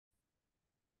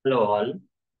Hello all,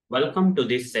 welcome to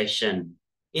this session.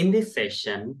 In this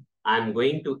session, I'm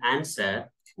going to answer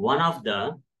one of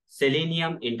the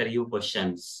Selenium interview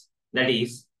questions. That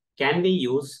is, can we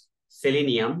use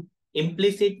Selenium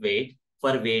implicit wait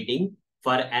for waiting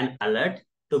for an alert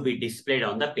to be displayed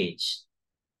on the page?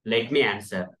 Let me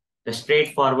answer. The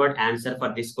straightforward answer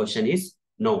for this question is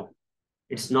no.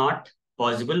 It's not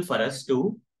possible for us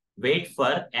to wait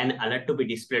for an alert to be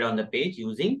displayed on the page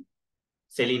using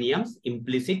Selenium's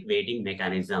implicit waiting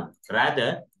mechanism.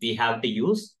 Rather, we have to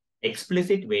use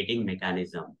explicit waiting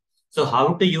mechanism. So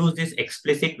how to use this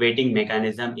explicit waiting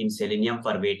mechanism in Selenium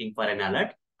for waiting for an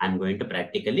alert? I'm going to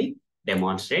practically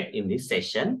demonstrate in this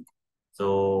session.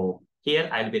 So here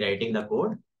I'll be writing the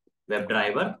code.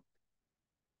 WebDriver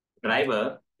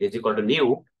driver is equal to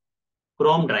new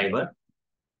Chrome driver,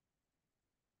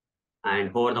 and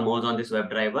hover the mouse on this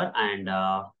WebDriver and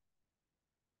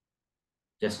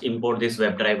just import this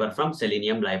WebDriver from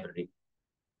Selenium library.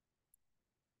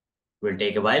 Will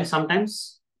take a while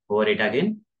sometimes. Hover it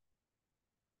again.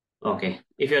 Okay.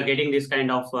 If you're getting this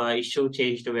kind of issue,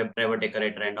 change to WebDriver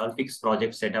decorator and all, fix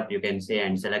project setup, you can say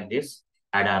and select this,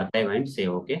 add archive and say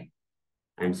okay.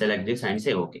 And select this and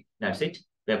say okay. That's it.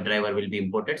 WebDriver will be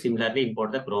imported. Similarly,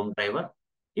 import the Chrome driver.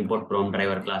 Import Chrome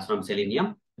driver class from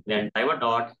Selenium. Then driver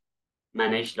dot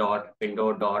manage dot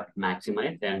window dot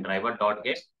maximize. Then driver dot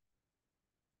get.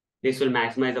 This will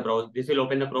maximize the browser. This will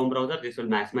open the Chrome browser. This will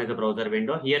maximize the browser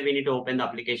window. Here we need to open the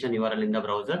application URL in the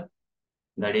browser.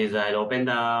 That is, I'll open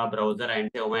the browser and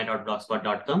say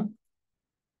omai.blogspot.com.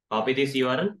 Copy this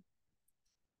URL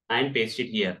and paste it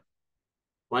here.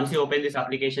 Once you open this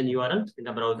application URL in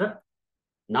the browser,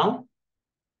 now,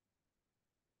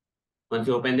 once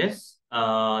you open this,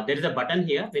 there is a button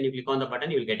here. When you click on the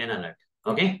button, you will get an alert.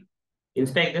 Okay.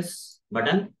 Inspect this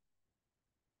button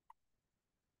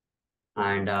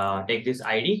and take this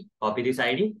ID, copy this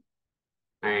ID,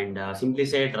 and simply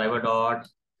say driver dot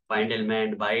find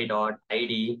element by dot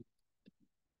ID,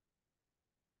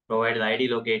 provide the ID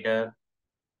locator,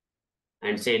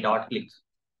 and say dot click.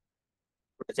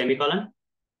 Put a semicolon.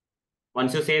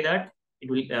 Once you say that,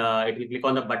 it will click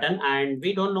on the button, and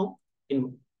we don't know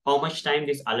in how much time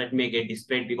this alert may get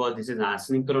displayed because this is an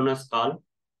asynchronous call.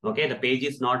 Okay, the page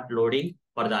is not loading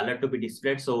for the alert to be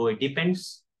displayed, so it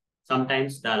depends.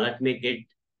 Sometimes the alert may get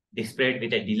displayed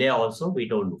with a delay also. We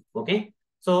don't know. Okay,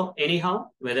 so anyhow,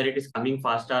 whether it is coming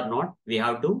fast or not, we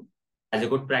have to, as a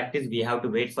good practice, we have to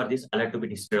wait for this alert to be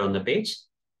displayed on the page.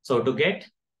 So to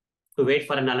wait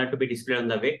for an alert to be displayed on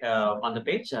the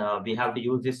page, we have to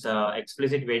use this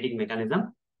explicit waiting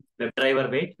mechanism. WebDriver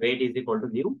wait is equal to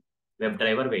new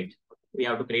WebDriver wait. We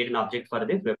have to create an object for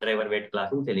this WebDriver wait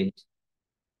class in Selenium.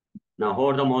 Now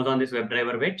hover the mouse on this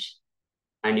WebDriver wait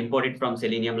and import it from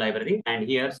Selenium library. And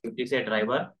here simply say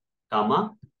driver,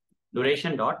 comma,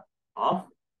 duration dot of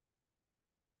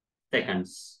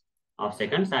seconds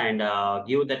and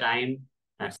give the time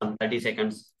at some 30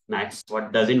 seconds max.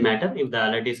 What doesn't matter if the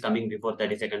alert is coming before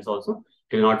 30 seconds also,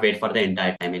 it will not wait for the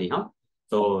entire time anyhow.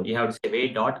 So you have to say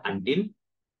wait dot until,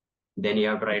 then you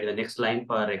have to write the next line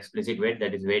for explicit wait,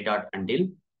 that is wait dot until,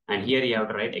 and here you have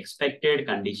to write expected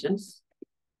conditions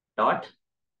dot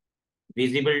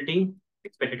visibility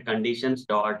expected conditions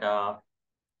dot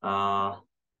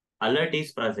alert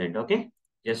is present. Okay,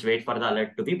 just wait for the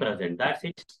alert to be present. That's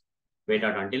it. Wait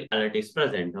out until alert is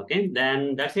present. Okay,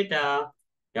 then that's it.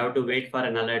 You have to wait for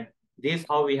an alert. This is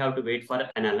how we have to wait for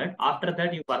an alert. After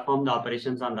that, you perform the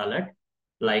operations on the alert.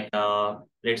 Like,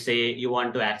 let's say you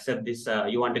want to accept this,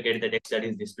 you want to get the text that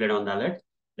is displayed on the alert.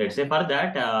 Let's say for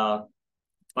that,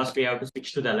 first we have to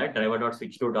switch to the alert,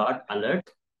 driver.switch to dot alert,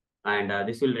 and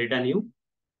this will return you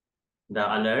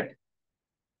the alert,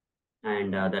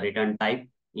 and the return type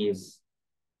is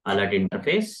alert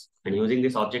interface. And using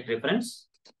this object reference,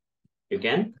 you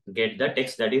can get the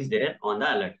text that is there on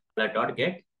the alert.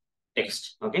 Alert.get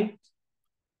text. Okay.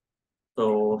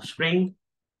 So string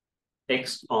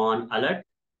text on alert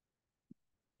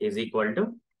is equal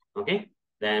to, okay.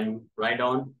 Then write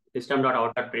down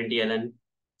system.out.println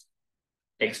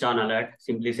text on alert.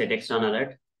 Simply say text on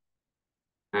alert.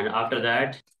 And after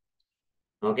that,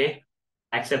 okay,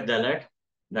 accept the alert.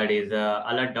 That is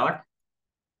alert dot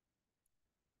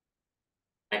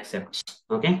accept.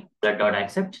 Okay. Alert dot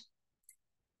accept.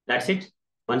 That's it.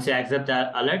 Once you accept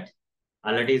the alert,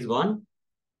 alert is gone.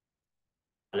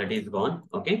 Alert is gone.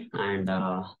 Okay. And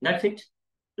that's it.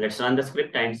 Let's run the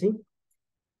script and see.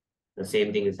 The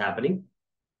same thing is happening.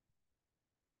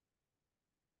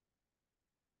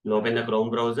 You'll open the Chrome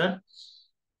browser.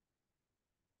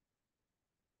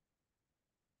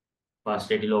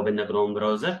 First, it will open the Chrome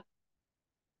browser.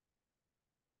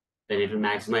 Then it will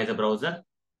maximize the browser.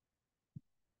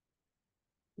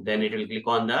 Then it will click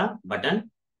on the button.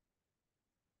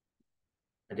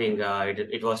 I think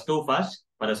it was too fast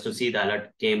for us to see the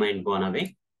alert came and gone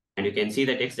away. And you can see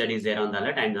the text that is there on the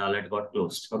alert and the alert got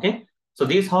closed. Okay. So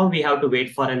this is how we have to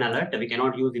wait for an alert. We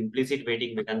cannot use implicit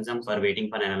waiting mechanism for waiting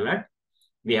for an alert.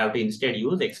 We have to instead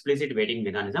use explicit waiting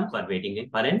mechanism for waiting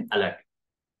for an alert.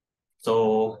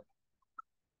 So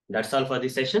that's all for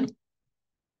this session.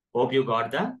 Hope you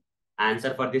got the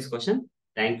answer for this question.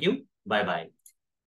 Thank you. Bye-bye.